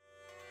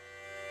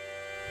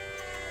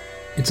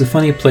It's a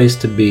funny place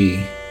to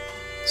be,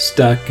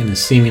 stuck in a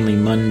seemingly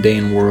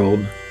mundane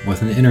world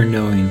with an inner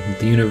knowing that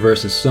the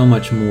universe is so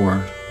much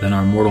more than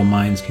our mortal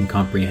minds can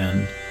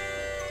comprehend.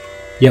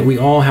 Yet we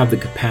all have the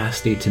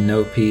capacity to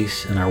know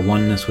peace and our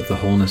oneness with the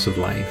wholeness of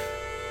life.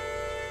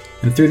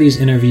 And through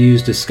these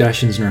interviews,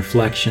 discussions, and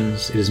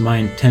reflections, it is my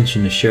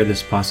intention to share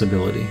this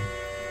possibility.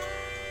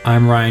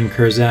 I'm Ryan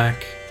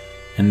Kurzak,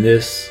 and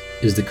this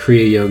is the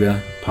Kriya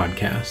Yoga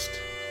Podcast.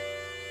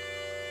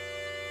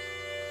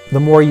 The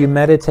more you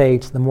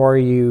meditate, the more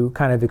you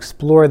kind of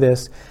explore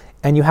this,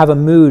 and you have a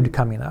mood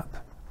coming up.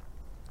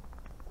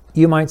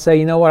 You might say,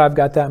 you know what, I've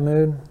got that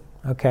mood.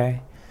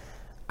 Okay.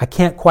 I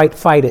can't quite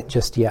fight it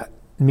just yet,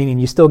 meaning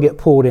you still get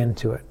pulled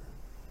into it.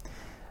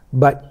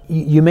 But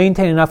you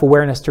maintain enough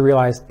awareness to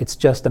realize it's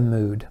just a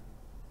mood.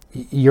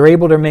 You're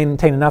able to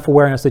maintain enough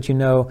awareness that you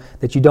know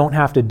that you don't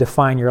have to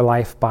define your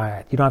life by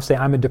it. You don't have to say,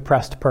 I'm a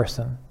depressed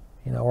person,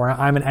 or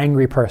I'm an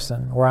angry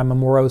person, or I'm a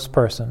morose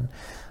person,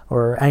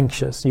 or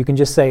anxious. You can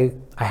just say,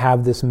 I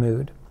have this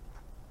mood.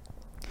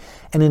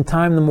 And in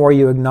time, the more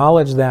you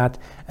acknowledge that,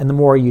 and the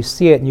more you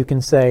see it, and you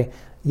can say,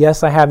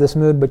 yes, I have this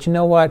mood, but you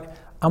know what?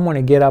 I'm going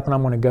to get up and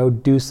I'm going to go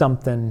do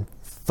something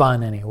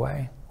fun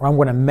anyway. Or I'm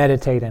going to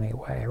meditate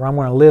anyway. Or I'm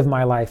going to live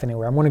my life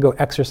anyway. I'm going to go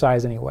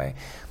exercise anyway.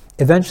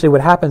 Eventually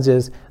what happens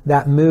is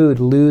that mood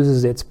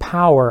loses its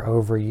power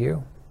over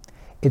you.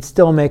 It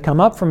still may come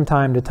up from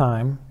time to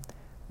time,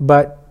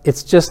 but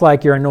it's just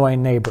like your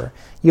annoying neighbor.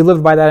 You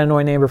lived by that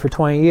annoying neighbor for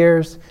 20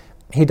 years.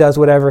 He does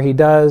whatever he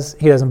does.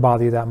 He doesn't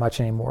bother you that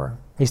much anymore.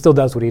 He still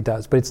does what he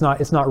does, but it's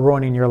not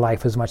ruining your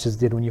life as much as it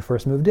did when you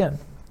first moved in.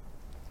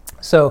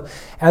 So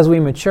as we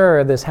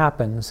mature, this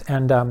happens.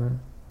 And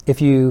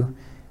if you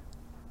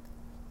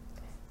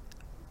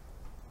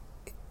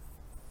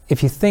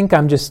think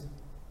I'm just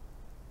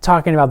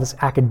talking about this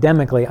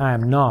academically, I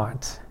am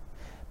not,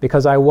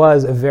 because I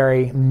was a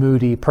very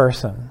moody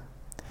person.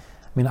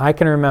 I mean, I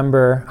can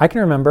remember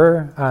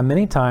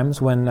many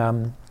times when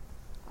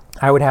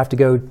I would have to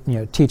go,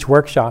 teach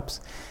workshops,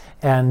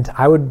 and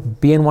I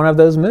would be in one of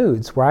those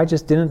moods where I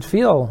just didn't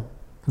feel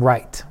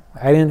right.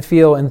 I didn't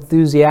feel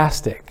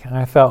enthusiastic, and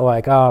I felt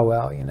like, oh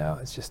well,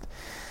 it's just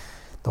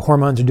the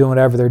hormones are doing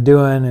whatever they're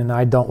doing, and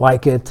I don't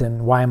like it,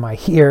 and why am I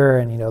here?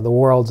 And the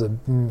world's I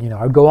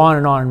would go on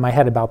and on in my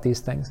head about these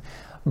things,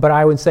 but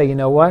I would say, you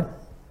know what?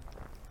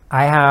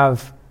 I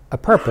have a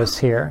purpose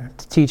here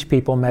to teach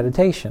people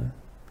meditation.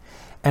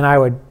 And I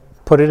would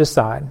put it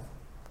aside,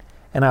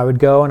 and I would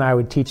go and I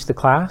would teach the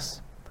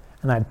class,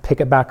 and I'd pick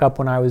it back up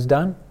when I was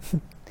done.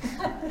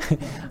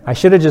 I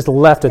should have just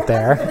left it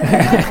there.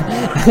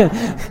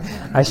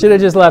 I should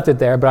have just left it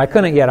there, but I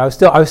couldn't yet. I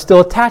was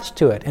still attached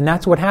to it, and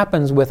that's what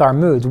happens with our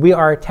moods. We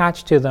are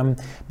attached to them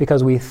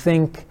because we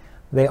think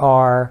they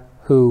are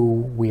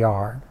who we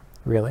are,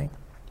 really.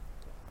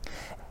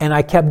 And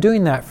I kept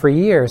doing that for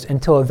years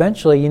until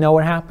eventually, you know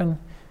what happened?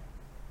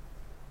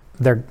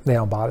 They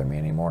don't bother me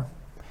anymore.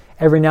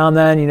 Every now and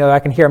then, I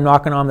can hear them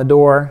knocking on the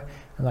door.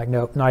 I'm like,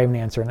 nope, not even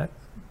answering it.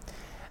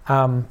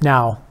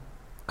 Now,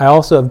 I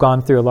also have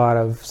gone through a lot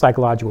of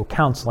psychological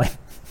counseling.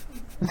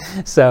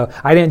 So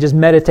I didn't just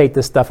meditate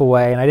this stuff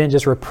away, and I didn't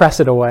just repress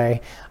it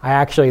away. I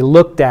actually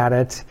looked at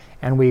it,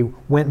 and we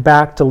went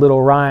back to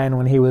little Ryan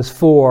when he was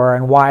 4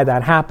 and why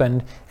that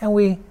happened, and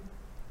we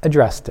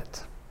addressed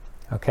it.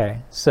 Okay,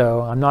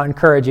 so I'm not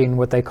encouraging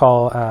what they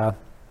call,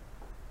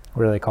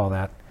 what do they call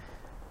that?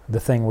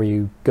 The thing where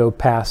you go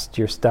past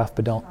your stuff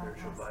but don't...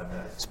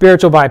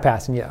 Spiritual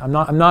bypassing, yeah.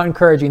 I'm not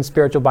encouraging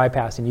spiritual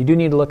bypassing. You do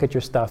need to look at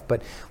your stuff,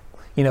 but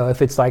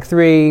if it's like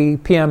 3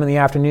 p.m. in the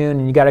afternoon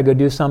and you got to go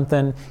do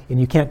something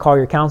and you can't call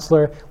your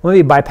counselor, well,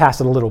 maybe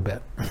bypass it a little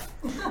bit.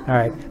 All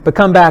right, but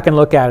come back and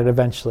look at it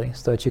eventually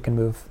so that you can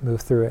move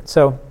through it.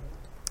 So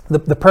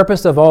the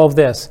purpose of all of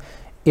this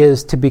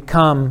is to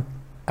become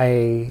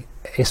a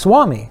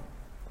swami,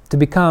 to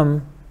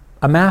become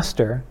a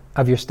master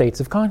of your states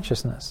of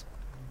consciousness.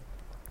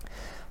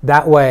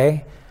 That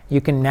way, you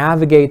can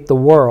navigate the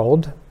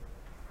world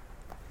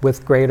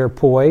with greater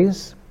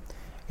poise.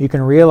 You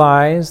can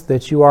realize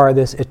that you are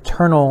this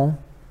eternal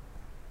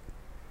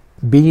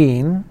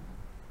being,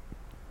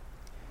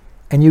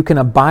 and you can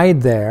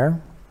abide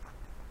there,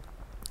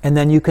 and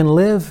then you can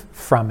live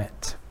from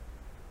it.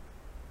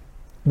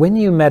 When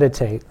you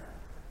meditate,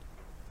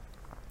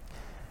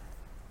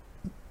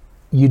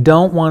 you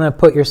don't want to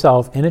put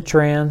yourself in a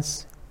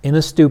trance, in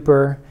a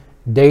stupor,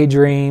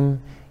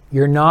 daydream.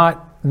 You're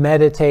not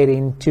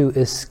meditating to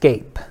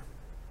escape.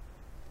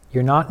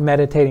 You're not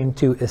meditating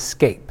to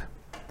escape.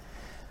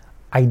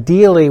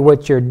 Ideally,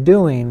 what you're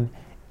doing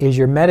is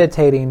you're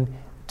meditating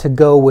to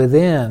go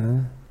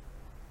within,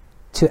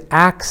 to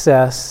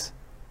access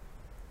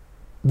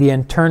the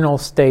internal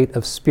state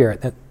of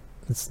spirit.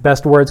 That's the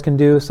best words can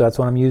do, so that's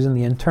what I'm using,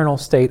 the internal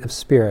state of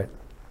spirit.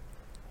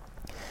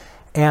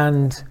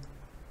 And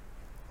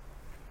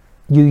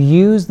you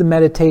use the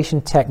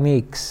meditation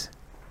techniques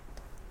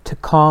to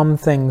calm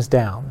things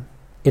down.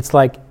 It's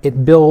like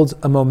it builds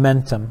a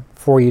momentum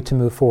for you to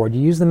move forward. You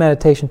use the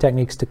meditation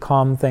techniques to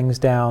calm things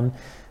down,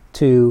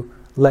 to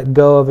let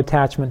go of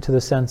attachment to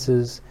the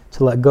senses,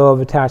 to let go of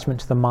attachment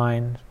to the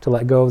mind, to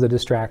let go of the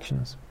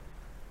distractions.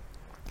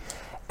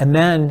 And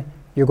then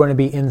you're going to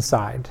be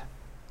inside.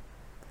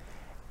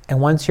 And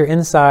once you're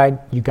inside,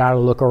 you got to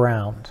look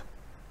around.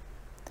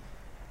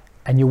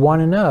 And you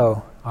want to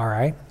know, all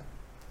right,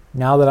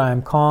 now that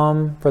I'm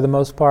calm for the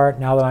most part,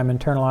 now that I'm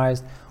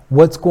internalized,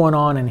 what's going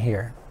on in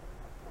here?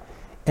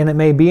 And it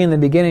may be in the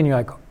beginning, you're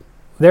like,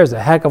 there's a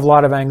heck of a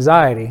lot of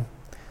anxiety,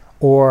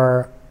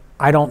 or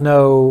I don't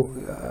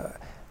know,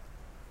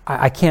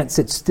 I can't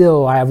sit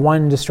still, I have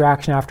one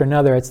distraction after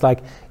another. It's like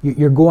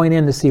you're going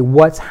in to see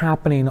what's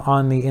happening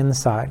on the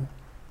inside.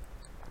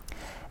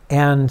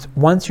 And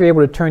once you're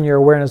able to turn your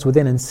awareness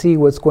within and see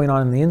what's going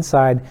on the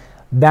inside,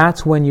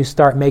 that's when you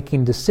start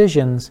making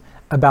decisions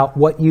about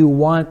what you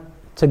want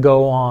to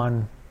go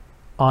on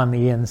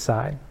the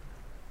inside.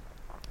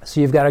 So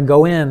you've got to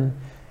go in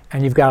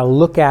and you've got to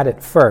look at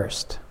it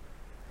first,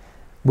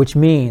 which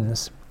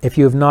means if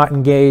you have not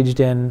engaged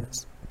in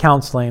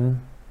counseling,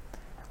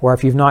 or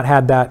if you've not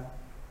had that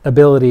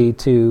ability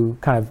to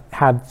kind of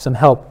have some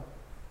help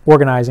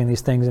organizing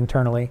these things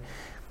internally,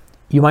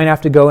 you might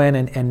have to go in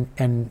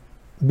and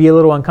be a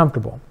little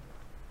uncomfortable.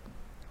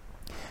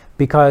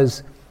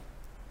 Because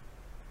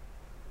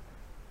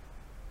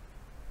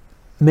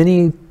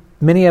many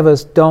of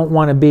us don't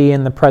want to be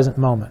in the present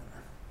moment.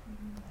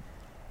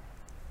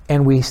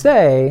 And we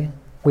say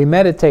we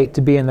meditate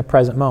to be in the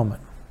present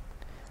moment.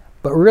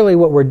 But really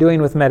what we're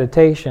doing with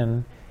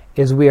meditation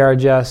is we are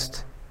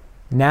just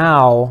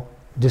now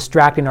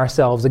distracting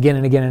ourselves again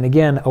and again and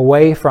again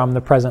away from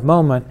the present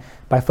moment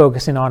by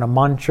focusing on a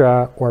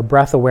mantra or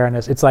breath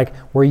awareness. It's like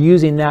we're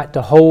using that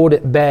to hold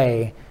at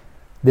bay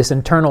this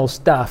internal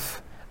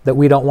stuff that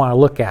we don't want to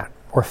look at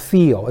or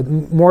feel.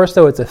 More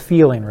so, it's a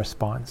feeling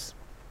response.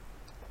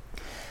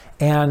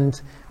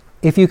 And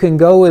if you can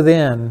go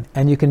within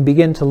and you can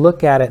begin to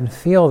look at it and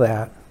feel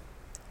that,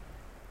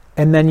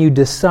 and then you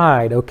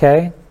decide,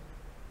 okay,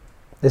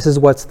 this is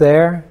what's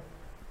there,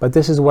 but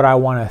this is what I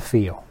want to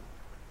feel.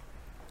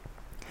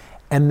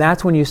 And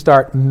that's when you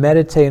start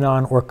meditating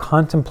on or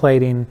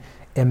contemplating,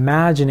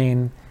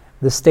 imagining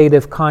the state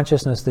of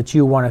consciousness that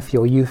you want to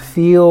feel. You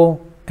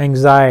feel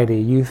anxiety,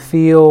 you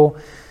feel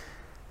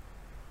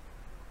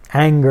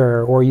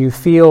anger, or you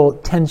feel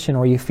tension,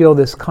 or you feel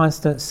this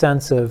constant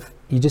sense of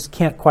you just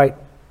can't quite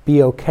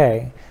be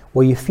okay.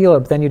 Well, you feel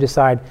it, but then you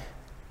decide,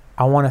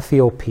 I want to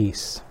feel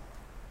peace.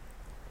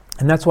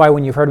 And that's why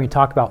when you've heard me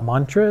talk about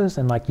mantras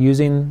and like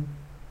using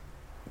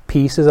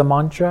peace as a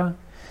mantra,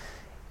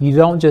 you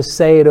don't just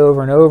say it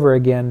over and over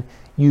again.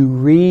 You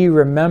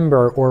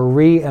remember or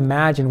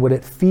reimagine what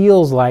it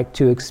feels like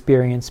to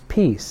experience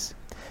peace.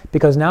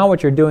 Because now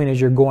what you're doing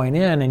is you're going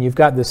in and you've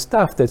got this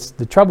stuff that's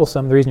the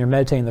troublesome, the reason you're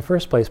meditating in the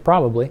first place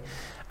probably.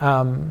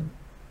 And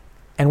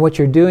what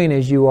you're doing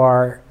is you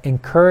are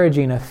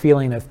encouraging a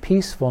feeling of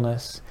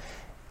peacefulness,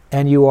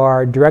 and you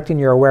are directing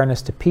your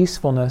awareness to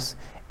peacefulness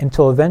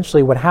until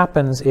eventually what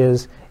happens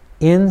is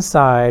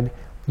inside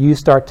you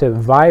start to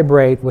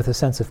vibrate with a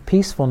sense of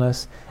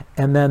peacefulness,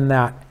 and then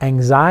that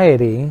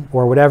anxiety,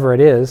 or whatever it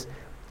is,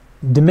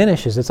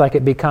 diminishes. It's like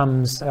it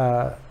becomes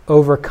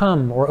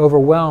overcome or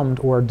overwhelmed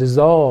or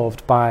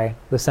dissolved by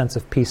the sense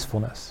of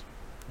peacefulness.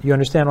 You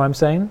understand what I'm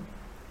saying?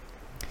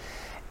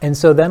 And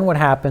so then what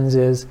happens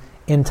is,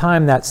 in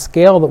time, that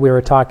scale that we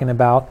were talking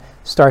about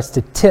starts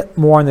to tip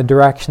more in the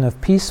direction of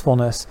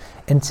peacefulness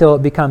until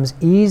it becomes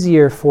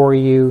easier for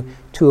you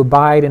to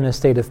abide in a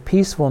state of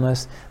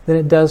peacefulness than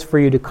it does for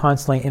you to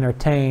constantly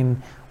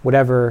entertain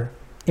whatever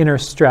inner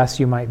stress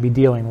you might be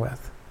dealing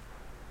with.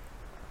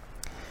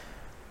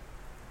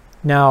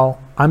 Now,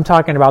 I'm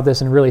talking about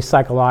this in really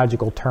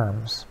psychological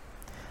terms.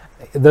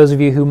 Those of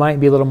you who might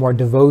be a little more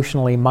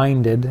devotionally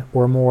minded,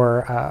 or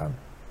more,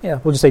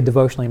 we'll just say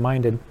devotionally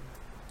minded,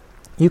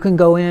 you can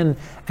go in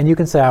and you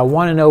can say, I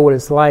want to know what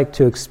it's like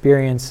to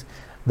experience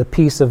the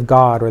peace of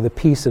God or the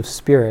peace of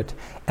Spirit.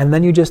 And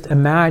then you just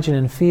imagine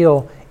and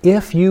feel,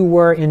 if you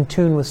were in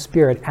tune with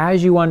Spirit,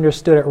 as you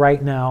understood it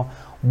right now,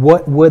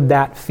 what would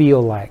that feel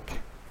like?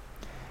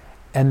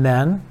 And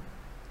then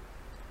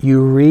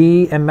you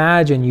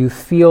reimagine, you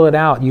feel it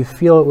out, you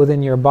feel it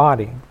within your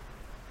body.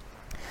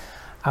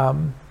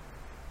 And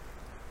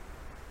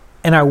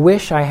I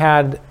wish I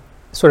had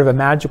sort of a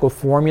magical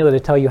formula to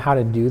tell you how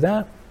to do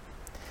that.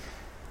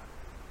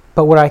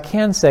 But what I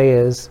can say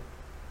is,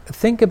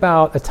 think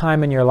about a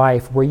time in your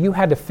life where you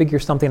had to figure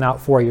something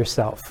out for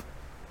yourself.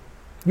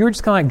 You were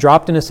just kind of like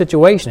dropped in a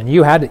situation.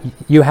 You had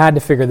to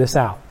figure this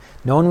out.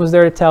 No one was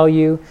there to tell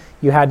you.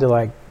 You had to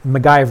like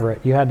MacGyver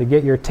it. You had to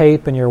get your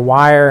tape and your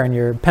wire and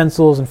your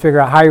pencils and figure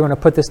out how you're going to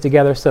put this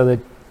together so that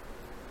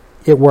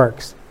it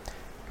works.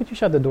 Could you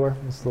shut the door?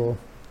 It's a little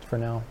for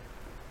now.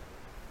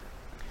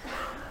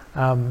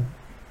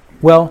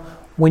 Well,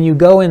 when you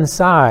go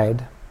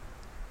inside,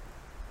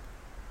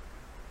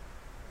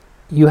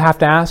 you have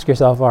to ask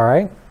yourself, all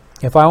right,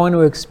 if I want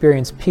to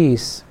experience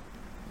peace,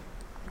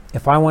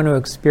 if I want to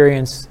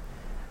experience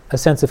a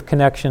sense of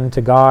connection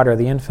to God or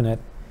the infinite,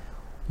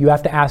 You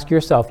have to ask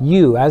yourself,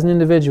 you as an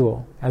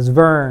individual, as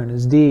Vern,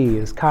 as Dee,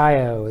 as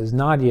Kaio, as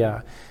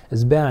Nadia,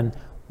 as Ben,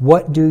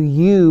 what do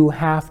you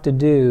have to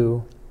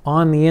do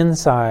on the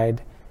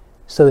inside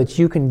so that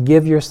you can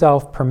give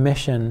yourself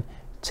permission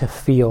to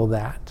feel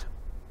that?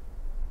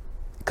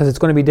 Because it's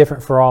going to be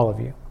different for all of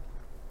you.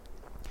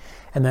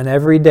 And then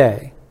every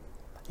day,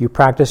 you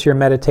practice your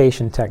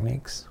meditation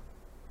techniques.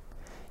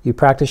 You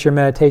practice your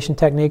meditation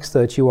techniques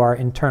so that you are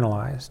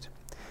internalized.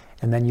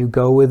 And then you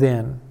go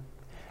within.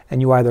 And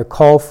you either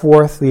call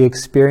forth the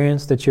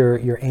experience that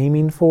you're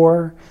aiming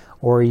for,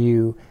 or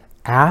you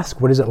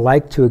ask, what is it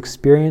like to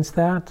experience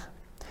that?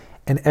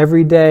 And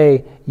every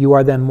day, you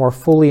are then more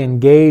fully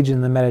engaged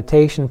in the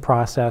meditation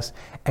process,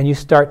 and you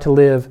start to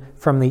live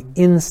from the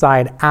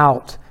inside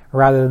out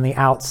rather than the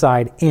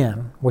outside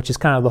in, which is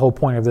kind of the whole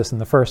point of this in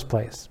the first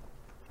place.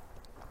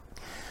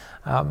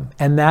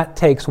 And that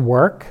takes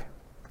work,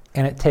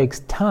 and it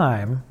takes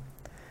time,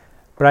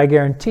 but I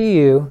guarantee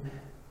you,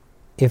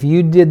 if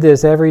you did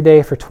this every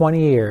day for 20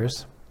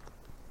 years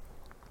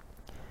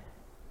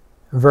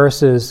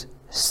versus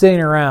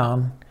sitting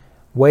around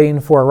waiting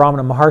for a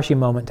Ramana Maharshi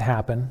moment to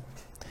happen,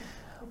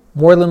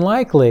 more than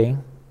likely,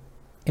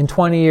 in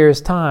 20 years'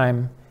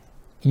 time,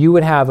 you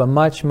would have a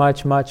much,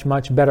 much, much,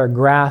 much better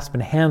grasp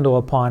and handle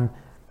upon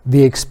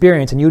the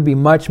experience, and you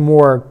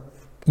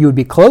would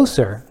be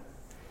closer,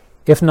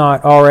 if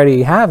not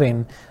already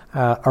having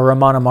a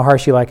Ramana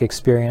Maharshi-like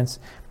experience,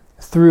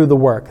 through the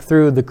work,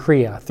 through the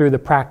Kriya, through the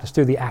practice,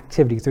 through the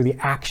activity, through the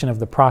action of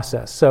the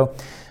process. So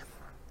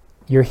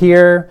you're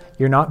here,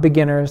 you're not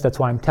beginners, that's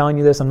why I'm telling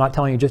you this. I'm not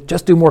telling you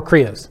just do more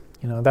Kriyas.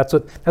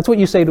 That's what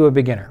you say to a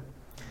beginner.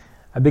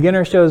 A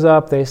beginner shows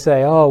up, they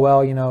say, oh,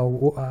 well,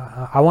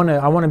 I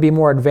want to be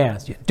more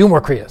advanced. Do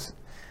more Kriyas.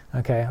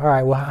 Okay, all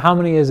right, well, how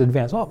many is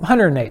advanced? Well,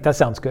 108, that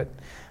sounds good.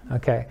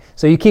 Okay,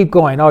 so you keep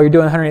going. Oh, you're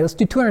doing 108, let's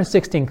do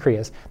 216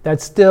 Kriyas.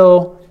 That's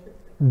still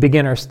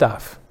beginner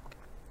stuff.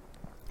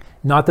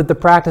 Not that the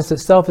practice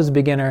itself is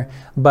beginner,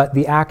 but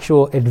the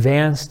actual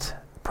advanced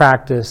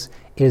practice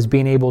is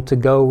being able to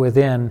go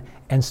within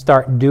and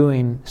start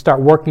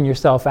working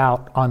yourself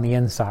out on the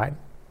inside.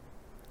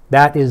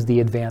 That is the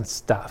advanced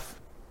stuff.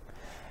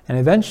 And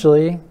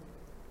eventually,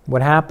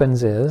 what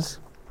happens is,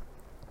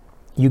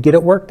 you get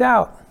it worked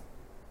out.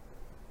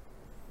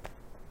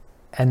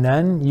 And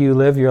then you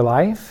live your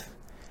life,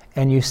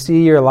 and you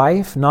see your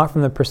life not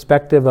from the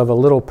perspective of a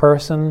little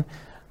person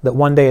that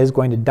one day is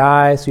going to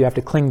die, so you have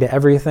to cling to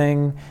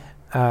everything.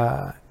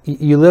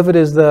 You live it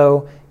as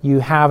though you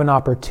have an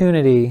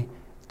opportunity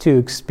to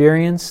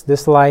experience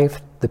this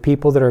life, the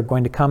people that are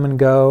going to come and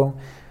go,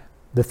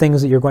 the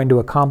things that you're going to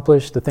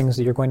accomplish, the things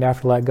that you're going to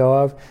have to let go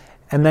of,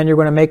 and then you're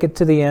going to make it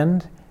to the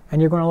end,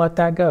 and you're going to let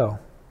that go.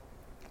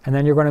 And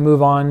then you're going to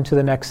move on to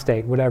the next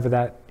state, whatever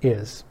that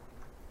is.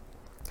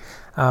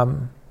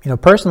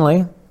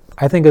 Personally,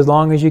 I think as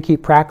long as you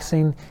keep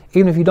practicing,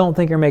 even if you don't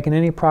think you're making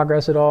any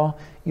progress at all,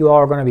 you all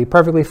are going to be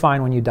perfectly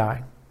fine when you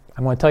die.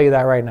 I'm going to tell you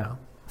that right now.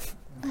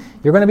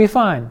 You're going to be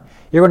fine.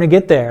 You're going to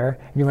get there,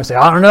 and you're going to say,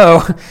 I don't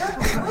know.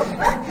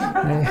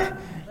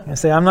 You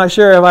say, I'm not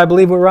sure if I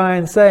believe what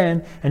Ryan's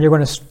saying, and you're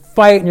going to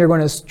fight, and you're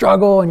going to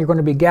struggle, and you're going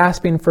to be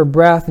gasping for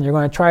breath, and you're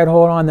going to try to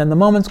hold on, and then the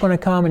moment's going to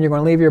come, and you're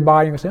going to leave your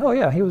body, and you're going to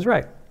say, oh yeah, he was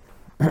right.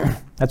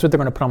 That's what they're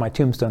going to put on my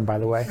tombstone, by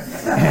the way.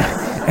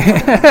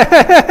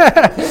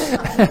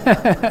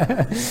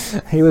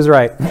 He was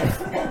right.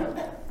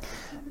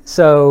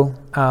 So,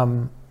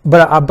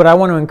 but I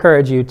want to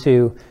encourage you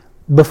to,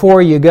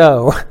 before you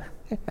go,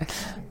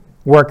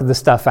 work the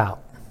stuff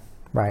out.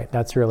 Right?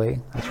 That's really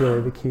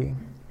the key.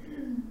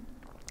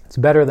 It's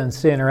better than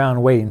sitting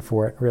around waiting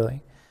for it,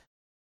 really.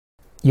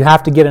 You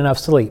have to get enough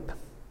sleep.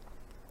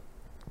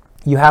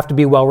 You have to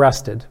be well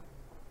rested.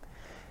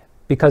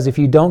 Because if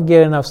you don't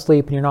get enough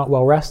sleep and you're not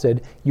well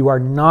rested, you are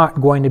not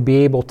going to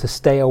be able to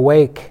stay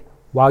awake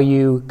while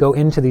you go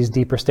into these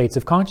deeper states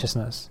of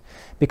consciousness.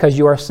 Because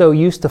you are so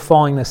used to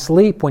falling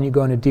asleep when you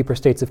go into deeper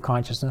states of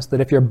consciousness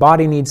that if your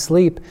body needs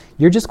sleep,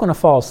 you're just going to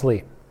fall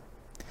asleep.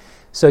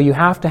 So you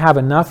have to have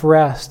enough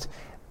rest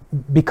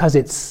because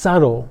it's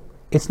subtle.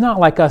 It's not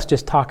like us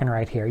just talking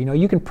right here.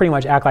 You can pretty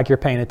much act like you're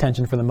paying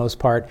attention for the most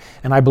part,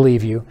 and I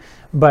believe you.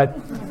 But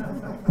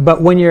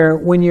when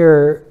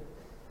you're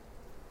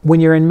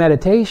in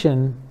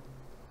meditation,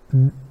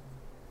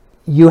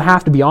 you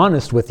have to be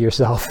honest with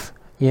yourself,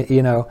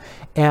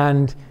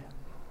 and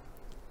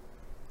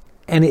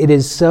it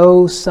is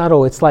so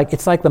subtle. It's like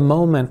the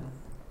moment.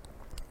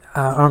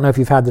 I don't know if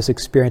you've had this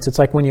experience. It's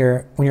like when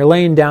you're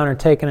laying down or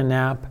taking a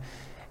nap,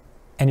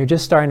 and you're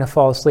just starting to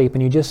fall asleep,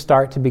 and you just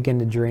start to begin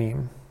to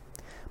dream.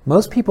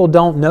 Most people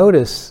don't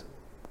notice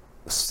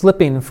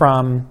slipping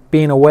from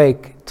being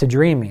awake to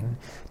dreaming.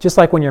 Just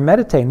like when you're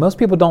meditating, most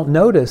people don't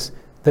notice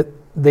that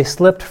they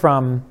slipped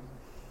from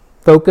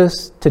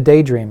focus to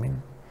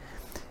daydreaming.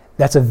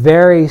 That's a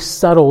very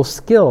subtle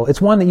skill.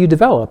 It's one that you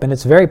develop, and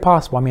it's very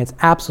possible. I mean, it's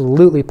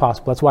absolutely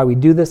possible. That's why we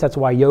do this. That's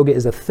why yoga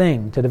is a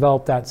thing, to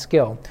develop that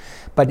skill.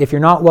 But if you're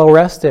not well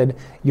rested,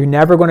 you're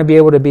never going to be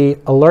able to be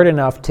alert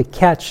enough to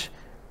catch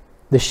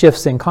the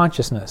shifts in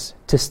consciousness,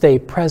 to stay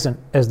present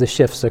as the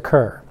shifts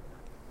occur.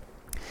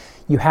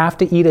 You have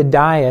to eat a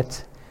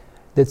diet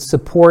that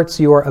supports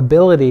your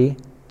ability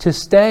to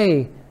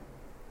stay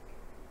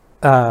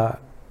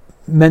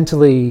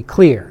mentally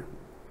clear.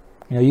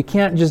 You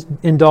can't just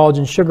indulge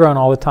in sugar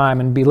all the time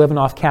and be living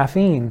off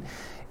caffeine.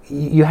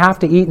 You have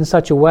to eat in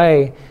such a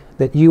way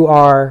that you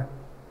are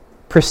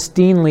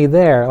pristinely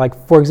there.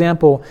 Like, for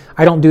example,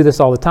 I don't do this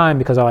all the time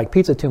because I like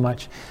pizza too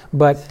much,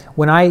 but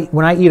when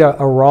I eat a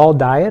raw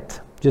diet,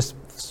 just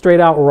straight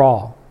out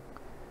raw,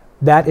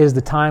 that is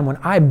the time when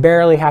I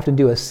barely have to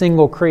do a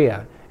single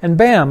Kriya. And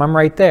bam, I'm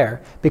right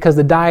there. Because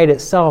the diet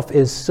itself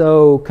is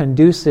so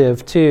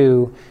conducive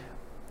to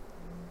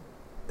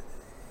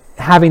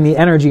having the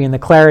energy and the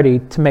clarity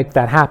to make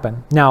that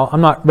happen. Now,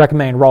 I'm not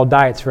recommending raw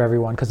diets for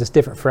everyone because it's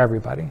different for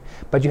everybody.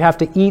 But you have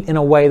to eat in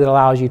a way that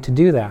allows you to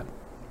do that.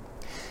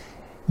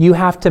 You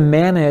have to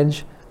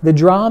manage the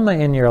drama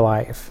in your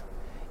life.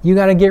 You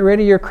got to get rid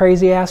of your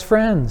crazy-ass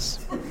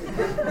friends.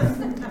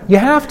 You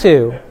have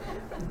to.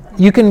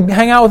 You can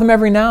hang out with them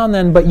every now and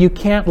then, but you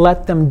can't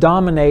let them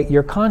dominate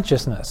your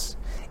consciousness.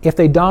 If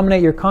they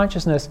dominate your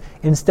consciousness,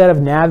 instead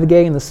of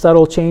navigating the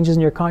subtle changes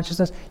in your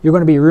consciousness, you're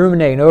going to be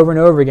ruminating over and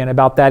over again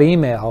about that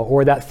email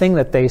or that thing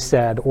that they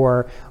said,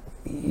 or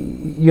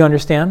you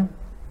understand?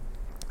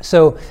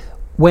 So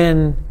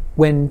when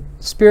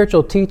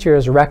spiritual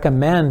teachers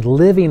recommend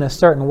living a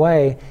certain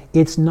way,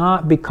 it's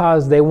not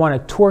because they want to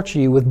torture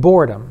you with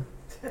boredom.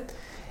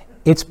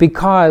 It's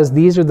because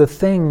these are the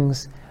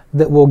things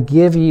that will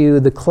give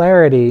you the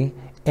clarity,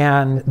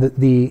 and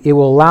it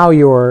will allow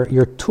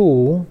your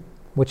tool,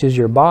 which is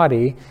your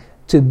body,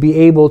 to be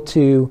able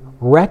to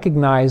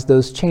recognize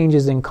those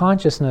changes in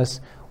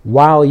consciousness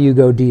while you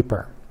go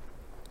deeper.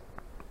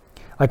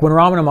 Like when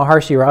Ramana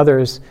Maharshi or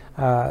others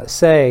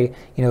say,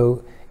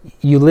 you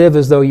live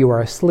as though you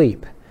are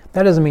asleep.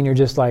 That doesn't mean you're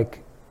just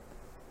like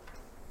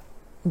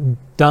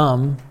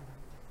dumb.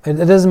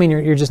 It doesn't mean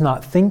you're just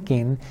not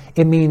thinking.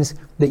 It means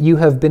that you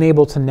have been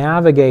able to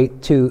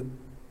navigate to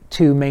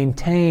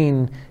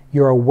maintain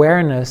your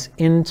awareness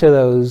into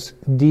those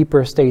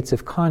deeper states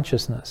of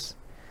consciousness.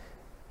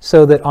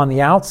 So that on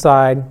the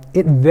outside,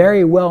 it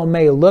very well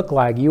may look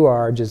like you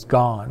are just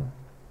gone.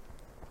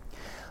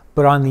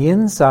 But on the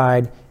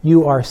inside,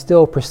 you are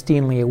still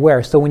pristinely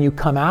aware. So when you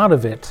come out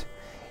of it,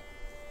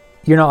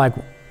 you're not like,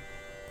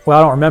 well,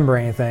 I don't remember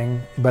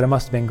anything, but it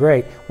must have been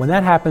great. When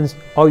that happens,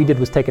 all you did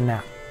was take a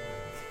nap.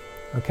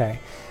 Okay.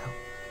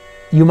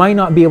 You might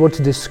not be able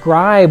to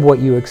describe what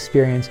you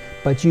experienced,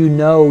 but you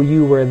know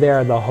you were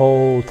there the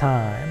whole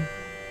time.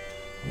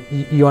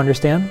 You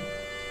understand?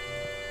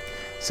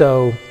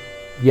 So,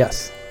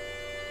 yes.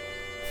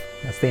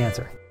 That's the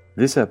answer.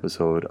 This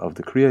episode of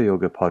the Kriya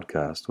Yoga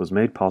podcast was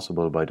made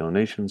possible by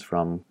donations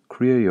from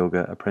Kriya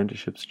Yoga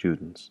apprenticeship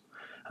students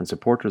and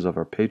supporters of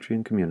our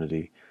Patreon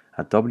community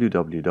at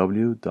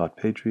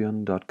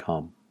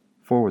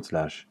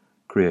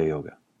www.patreon.com/Kriya Yoga.